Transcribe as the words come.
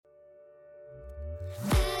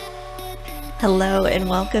Hello and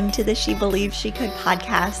welcome to the She Believes She Could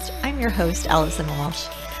podcast. I'm your host, Allison Walsh.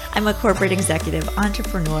 I'm a corporate executive,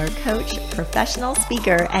 entrepreneur, coach, professional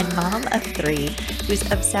speaker, and mom of three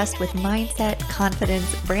who's obsessed with mindset,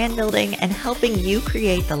 confidence, brand building, and helping you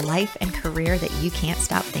create the life and career that you can't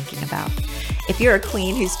stop thinking about. If you're a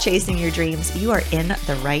queen who's chasing your dreams, you are in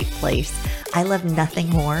the right place. I love nothing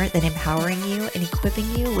more than empowering you and equipping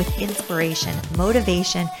you with inspiration,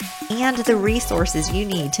 motivation, and the resources you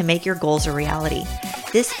need to make your goals a reality.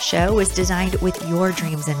 This show is designed with your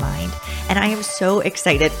dreams in mind, and I am so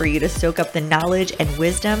excited for you to soak up the knowledge and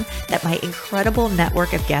wisdom that my incredible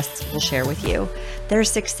network of guests will share with you. They're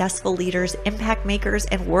successful leaders, impact makers,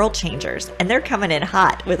 and world changers, and they're coming in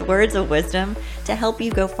hot with words of wisdom to help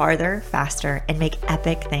you go farther, faster, and make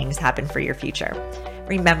epic things happen for your future.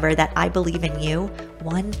 Remember that I believe in you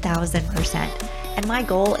 1,000%. And my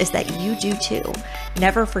goal is that you do too.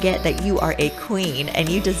 Never forget that you are a queen and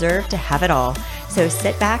you deserve to have it all. So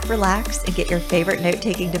sit back, relax, and get your favorite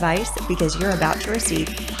note-taking device because you're about to receive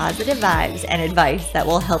positive vibes and advice that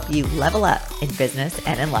will help you level up in business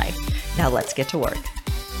and in life. Now let's get to work.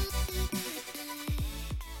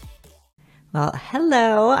 Well,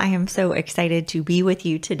 hello. I am so excited to be with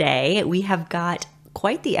you today. We have got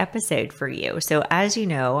quite the episode for you. So as you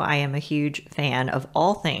know, I am a huge fan of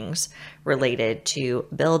all things related to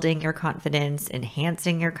building your confidence,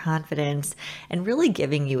 enhancing your confidence, and really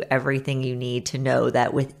giving you everything you need to know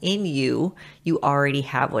that within you, you already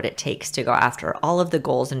have what it takes to go after all of the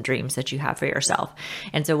goals and dreams that you have for yourself.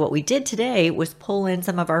 And so what we did today was pull in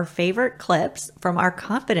some of our favorite clips from our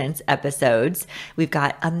confidence episodes. We've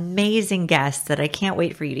got amazing guests that I can't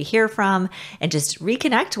wait for you to hear from and just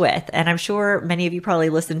reconnect with. And I'm sure many of you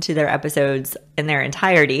probably listened to their episodes in their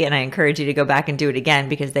entirety, and I encourage you to go back and do it again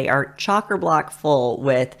because they are chocker block full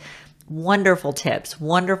with wonderful tips,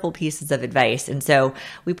 wonderful pieces of advice. And so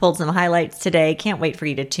we pulled some highlights today. Can't wait for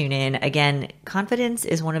you to tune in. Again, confidence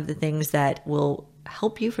is one of the things that will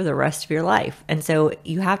help you for the rest of your life. And so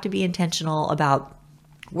you have to be intentional about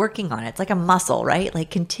working on it. It's like a muscle, right? Like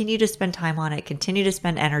continue to spend time on it, continue to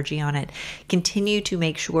spend energy on it, continue to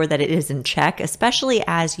make sure that it is in check, especially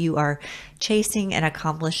as you are chasing and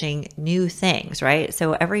accomplishing new things, right?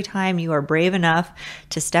 So every time you are brave enough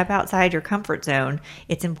to step outside your comfort zone,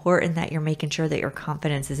 it's important that you're making sure that your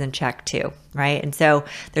confidence is in check too, right? And so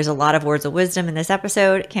there's a lot of words of wisdom in this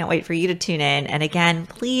episode. Can't wait for you to tune in. And again,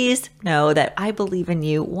 please know that I believe in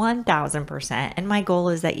you 1,000%, and my goal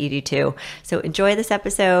is that you do too. So enjoy this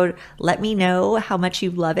episode. Let me know how much you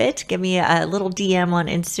love it. Give me a little DM on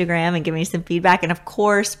Instagram and give me some feedback. And of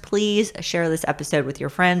course, please share this episode with your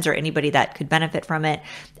friends or anybody that could benefit from it.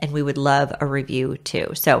 And we would love a review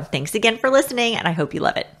too. So thanks again for listening, and I hope you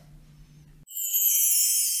love it.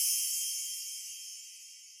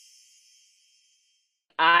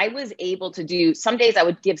 I was able to do, some days I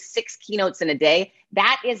would give 6 keynotes in a day.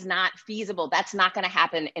 That is not feasible. That's not going to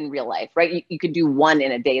happen in real life, right? You could do 1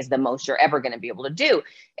 in a day is the most you're ever going to be able to do.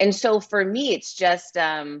 And so for me, it's just,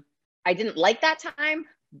 I didn't like that time,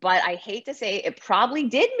 but I hate to say it probably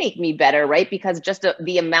did make me better, right? Because just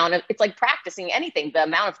the amount of, it's like practicing anything, the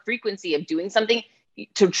amount of frequency of doing something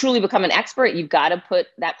to truly become an expert, you've got to put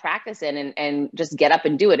that practice in and just get up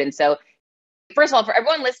and do it. And so first of all, for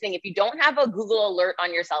everyone listening, if you don't have a Google alert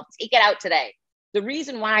on yourself, take it out today. The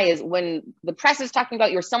reason why is when the press is talking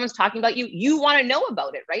about you or someone's talking about you, you want to know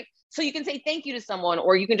about it, right? So you can say thank you to someone,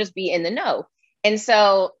 or you can just be in the know. And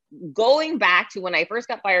so going back to when I first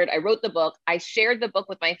got fired, I wrote the book. I shared the book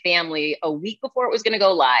with my family a week before it was going to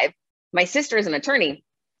go live. My sister is an attorney.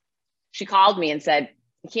 She called me and said,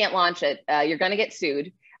 you can't launch it. You're going to get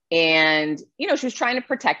sued. And, she was trying to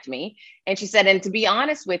protect me. And she said, and to be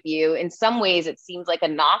honest with you, in some ways, it seems like a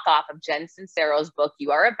knockoff of Jen Sincero's book, You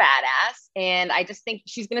Are a Badass. And I just think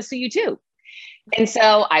she's going to sue you too. And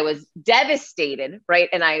so I was devastated, right?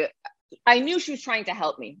 And I knew she was trying to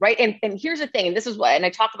help me, right? And here's the thing, and this is what, and I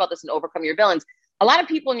talk about this in Overcome Your Villains. A lot of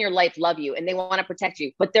people in your life love you and they want to protect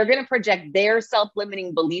you, but they're going to project their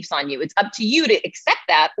self-limiting beliefs on you. It's up to you to accept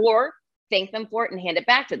that or thank them for it and hand it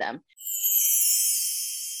back to them.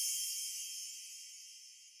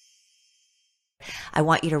 I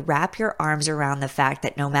want you to wrap your arms around the fact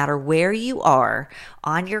that no matter where you are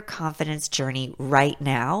on your confidence journey right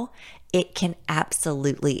now, it can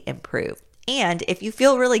absolutely improve. And if you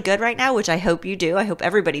feel really good right now, which I hope you do, I hope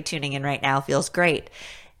everybody tuning in right now feels great.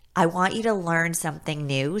 I want you to learn something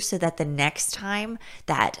new so that the next time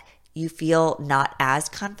that you feel not as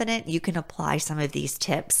confident, you can apply some of these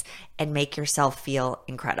tips and make yourself feel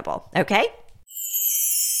incredible. Okay?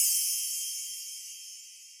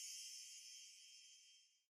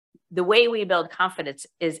 The way we build confidence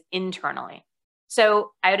is internally.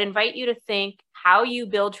 So I would invite you to think how you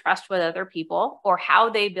build trust with other people or how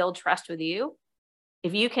they build trust with you.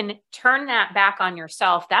 If you can turn that back on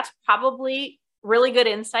yourself, that's probably really good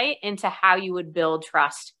insight into how you would build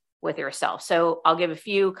trust with yourself. So I'll give a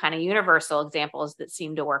few kind of universal examples that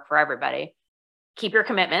seem to work for everybody. Keep your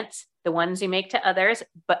commitments, the ones you make to others,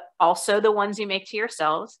 but also the ones you make to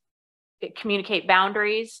yourselves. Communicate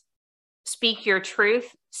boundaries, speak your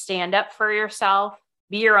truth, stand up for yourself,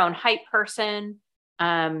 be your own hype person,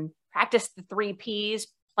 practice the 3 Ps,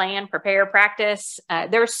 plan, prepare, practice.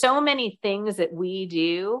 There are so many things that we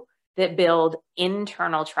do that build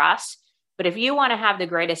internal trust. But if you want to have the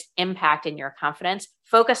greatest impact in your confidence,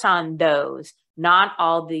 focus on those, not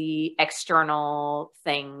all the external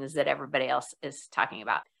things that everybody else is talking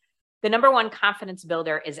about. The number one confidence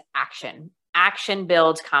builder is action. Action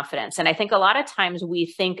builds confidence. And I think a lot of times we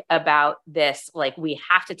think about this like we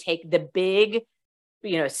have to take the big,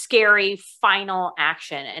 scary final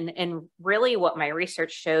action. And really what my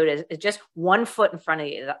research showed is just one foot in front of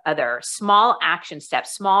the other. Small action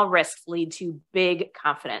steps, small risks lead to big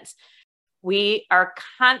confidence. We are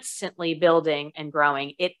constantly building and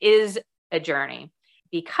growing. It is a journey.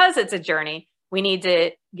 Because it's a journey, we need to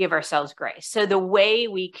give ourselves grace. So the way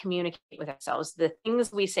we communicate with ourselves, the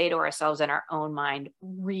things we say to ourselves in our own mind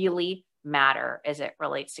really matter as it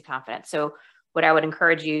relates to confidence. So what I would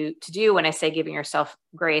encourage you to do when I say giving yourself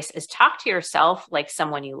grace is talk to yourself like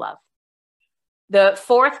someone you love. The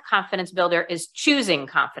fourth confidence builder is choosing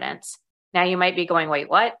confidence. Now you might be going, wait,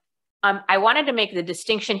 what? I wanted to make the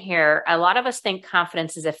distinction here. A lot of us think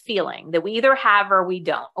confidence is a feeling that we either have or we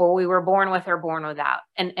don't, or we were born with or born without.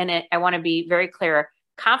 I want to be very clear.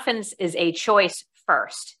 Confidence is a choice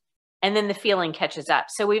first, and then the feeling catches up.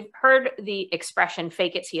 So we've heard the expression,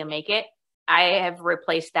 fake it till you make it. I have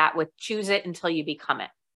replaced that with choose it until you become it.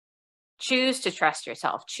 Choose to trust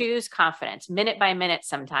yourself. Choose confidence, minute by minute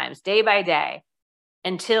sometimes, day by day,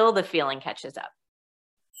 until the feeling catches up.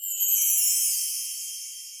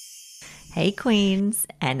 Hey Queens,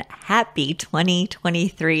 and happy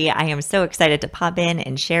 2023. I am so excited to pop in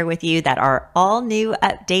and share with you that our all new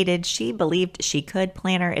updated She Believed She Could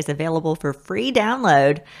planner is available for free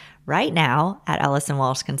download right now at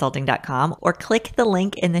AllisonWalshConsulting.com, or click the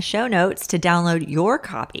link in the show notes to download your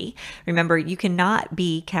copy. Remember, you cannot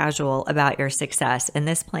be casual about your success, and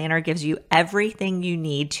this planner gives you everything you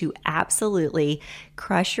need to absolutely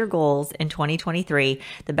crush your goals in 2023.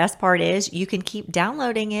 The best part is you can keep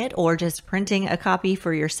downloading it or just printing a copy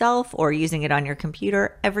for yourself or using it on your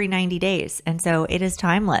computer every 90 days. And so it is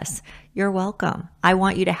timeless. You're welcome. I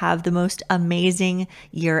want you to have the most amazing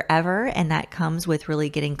year ever. And that comes with really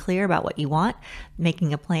getting clear about what you want,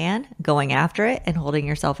 making a plan, going after it, and holding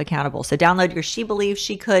yourself accountable. So download your She Believes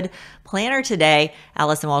She Could planner today,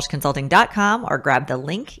 AllisonWalshConsulting.com, or grab the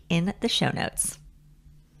link in the show notes.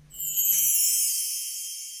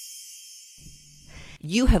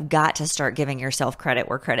 You have got to start giving yourself credit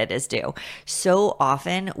where credit is due. So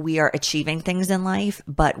often we are achieving things in life,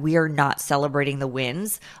 but we are not celebrating the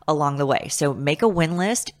wins along the way. So make a win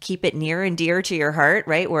list, keep it near and dear to your heart,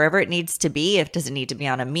 right? Wherever it needs to be. If it doesn't need to be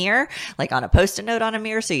on a mirror, like on a Post-it note on a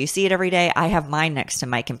mirror, so you see it every day. I have mine next to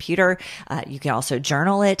my computer. You can also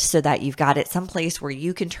journal it so that you've got it someplace where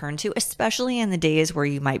you can turn to, especially in the days where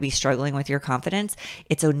you might be struggling with your confidence.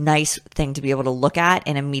 It's a nice thing to be able to look at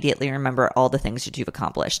and immediately remember all the things that you've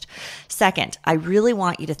accomplished. Second, I really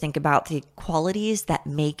want you to think about the qualities that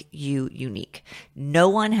make you unique. No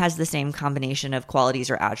one has the same combination of qualities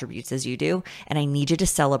or attributes as you do, and I need you to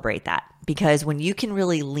celebrate that, because when you can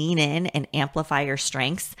really lean in and amplify your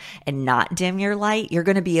strengths and not dim your light, you're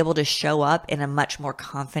going to be able to show up in a much more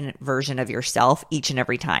confident version of yourself each and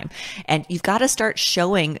every time. And you've got to start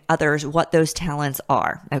showing others what those talents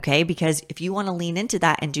are, okay? Because if you want to lean into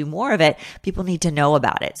that and do more of it, people need to know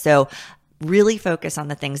about it. So really focus on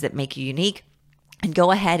the things that make you unique, and go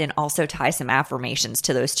ahead and also tie some affirmations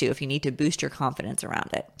to those too if you need to boost your confidence around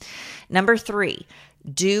it. Number 3,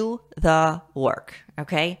 do the work,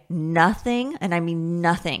 okay? Nothing, and I mean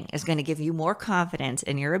nothing, is going to give you more confidence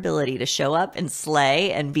in your ability to show up and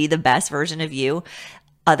slay and be the best version of you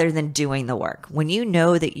other than doing the work. When you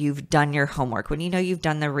know that you've done your homework, when you know you've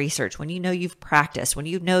done the research, when you know you've practiced, when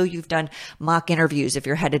you know you've done mock interviews if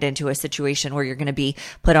you're headed into a situation where you're going to be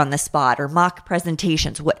put on the spot, or mock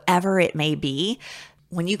presentations, whatever it may be,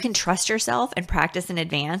 When you can trust yourself and practice in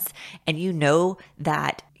advance, and you know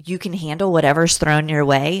that you can handle whatever's thrown your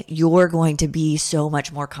way, you're going to be so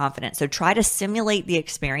much more confident. So try to simulate the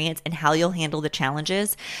experience and how you'll handle the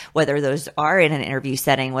challenges, whether those are in an interview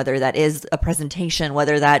setting, whether that is a presentation,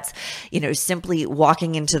 whether that's, simply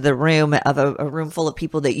walking into the room of a room full of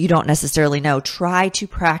people that you don't necessarily know. Try to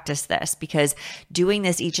practice this, because doing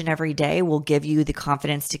this each and every day will give you the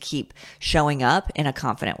confidence to keep showing up in a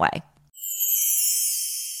confident way.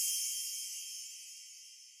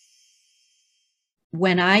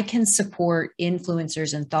 When I can support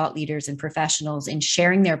influencers and thought leaders and professionals in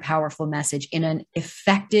sharing their powerful message in an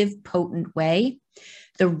effective, potent way,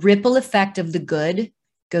 the ripple effect of the good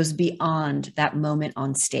goes beyond that moment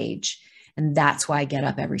on stage. And that's why I get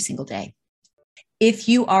up every single day. If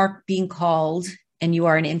you are being called and you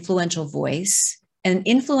are an influential voice, and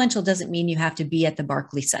influential doesn't mean you have to be at the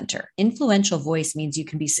Barclays Center. Influential voice means you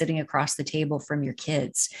can be sitting across the table from your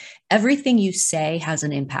kids. Everything you say has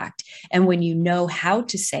an impact. And when you know how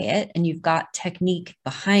to say it, and you've got technique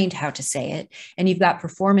behind how to say it, and you've got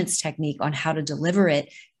performance technique on how to deliver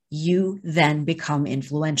it, you then become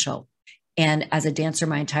influential. And as a dancer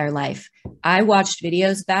my entire life, I watched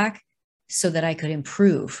videos back so that I could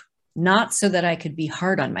improve, not so that I could be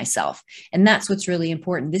hard on myself. And that's what's really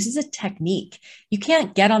important. This is a technique. You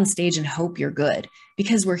can't get on stage and hope you're good,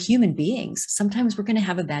 because we're human beings. Sometimes we're going to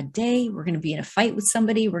have a bad day. We're going to be in a fight with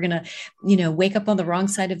somebody. We're going to, wake up on the wrong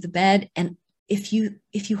side of the bed. And if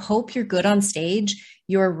you hope you're good on stage,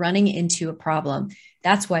 you're running into a problem.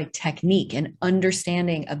 That's why technique and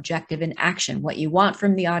understanding objective and action, what you want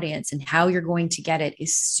from the audience and how you're going to get it,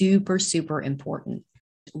 is super, super important.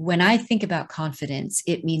 When I think about confidence,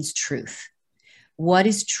 it means truth. What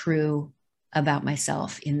is true about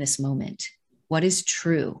myself in this moment? What is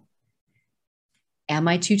true? Am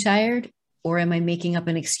I too tired, or am I making up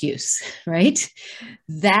an excuse, right?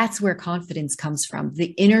 That's where confidence comes from.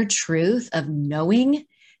 The inner truth of knowing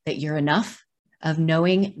that you're enough, of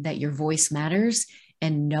knowing that your voice matters,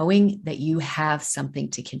 and knowing that you have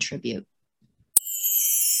something to contribute.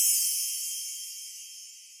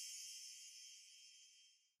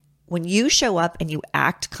 When you show up and you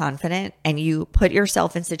act confident and you put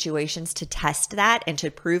yourself in situations to test that and to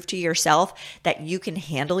prove to yourself that you can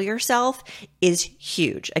handle yourself is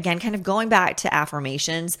huge. Again, kind of going back to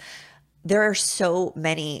affirmations, there are so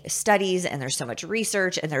many studies and there's so much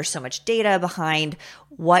research and there's so much data behind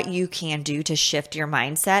what you can do to shift your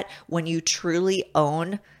mindset when you truly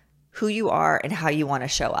own who you are and how you want to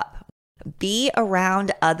show up. Be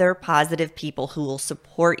around other positive people who will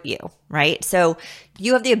support you, right? So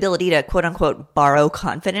you have the ability to quote unquote borrow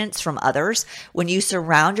confidence from others when you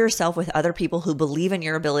surround yourself with other people who believe in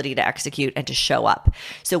your ability to execute and to show up.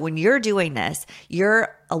 So when you're doing this,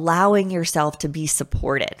 you're allowing yourself to be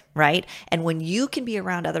supported, right? And when you can be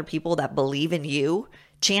around other people that believe in you,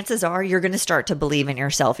 chances are you're going to start to believe in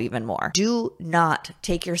yourself even more. Do not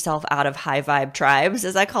take yourself out of high vibe tribes,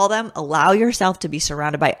 as I call them. Allow yourself to be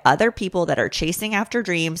surrounded by other people that are chasing after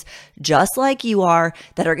dreams just like you are,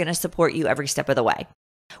 that are going to support you every step of the way.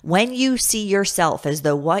 When you see yourself as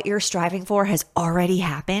though what you're striving for has already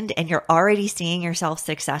happened and you're already seeing yourself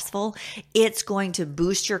successful, it's going to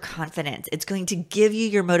boost your confidence. It's going to give you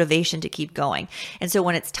your motivation to keep going. And so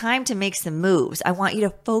when it's time to make some moves, I want you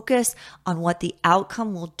to focus on what the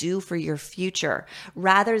outcome will do for your future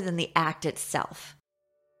rather than the act itself.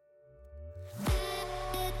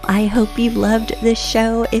 I hope you loved this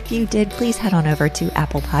show. If you did, please head on over to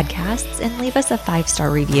Apple Podcasts and leave us a 5-star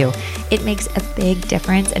review. It makes a big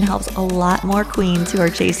difference and helps a lot more queens who are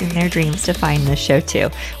chasing their dreams to find this show too.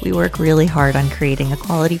 We work really hard on creating a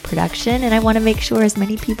quality production, and I want to make sure as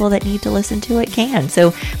many people that need to listen to it can.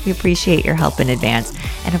 So we appreciate your help in advance.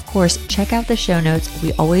 And of course, check out the show notes.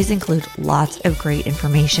 We always include lots of great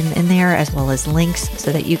information in there, as well as links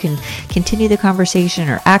so that you can continue the conversation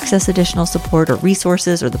or access additional support or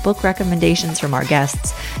resources or the book recommendations from our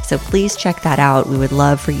guests. So please check that out. We would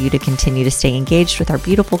love for you to continue to stay engaged with our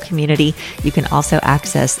beautiful community. You can also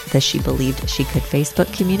access the She Believed She Could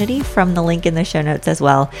Facebook community from the link in the show notes as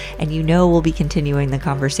well. And we'll be continuing the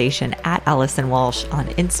conversation at Allison Walsh on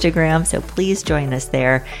Instagram. So please join us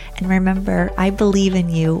there. And remember, I believe in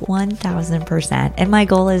you 1000%. And my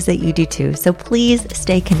goal is that you do too. So please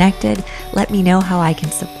stay connected. Let me know how I can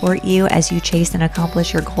support you as you chase and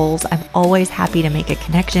accomplish your goals. I'm always happy to make a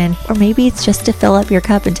connection. Or maybe it's just to fill up your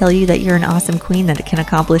cup and tell you that you're an awesome queen that can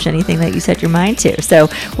accomplish anything that you set your mind to. So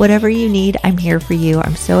whatever you need, I'm here for you.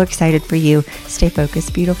 I'm so excited for you. Stay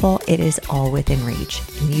focused, beautiful. It is all within reach,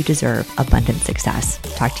 and you deserve abundant success.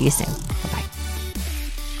 Talk to you soon. Bye-bye.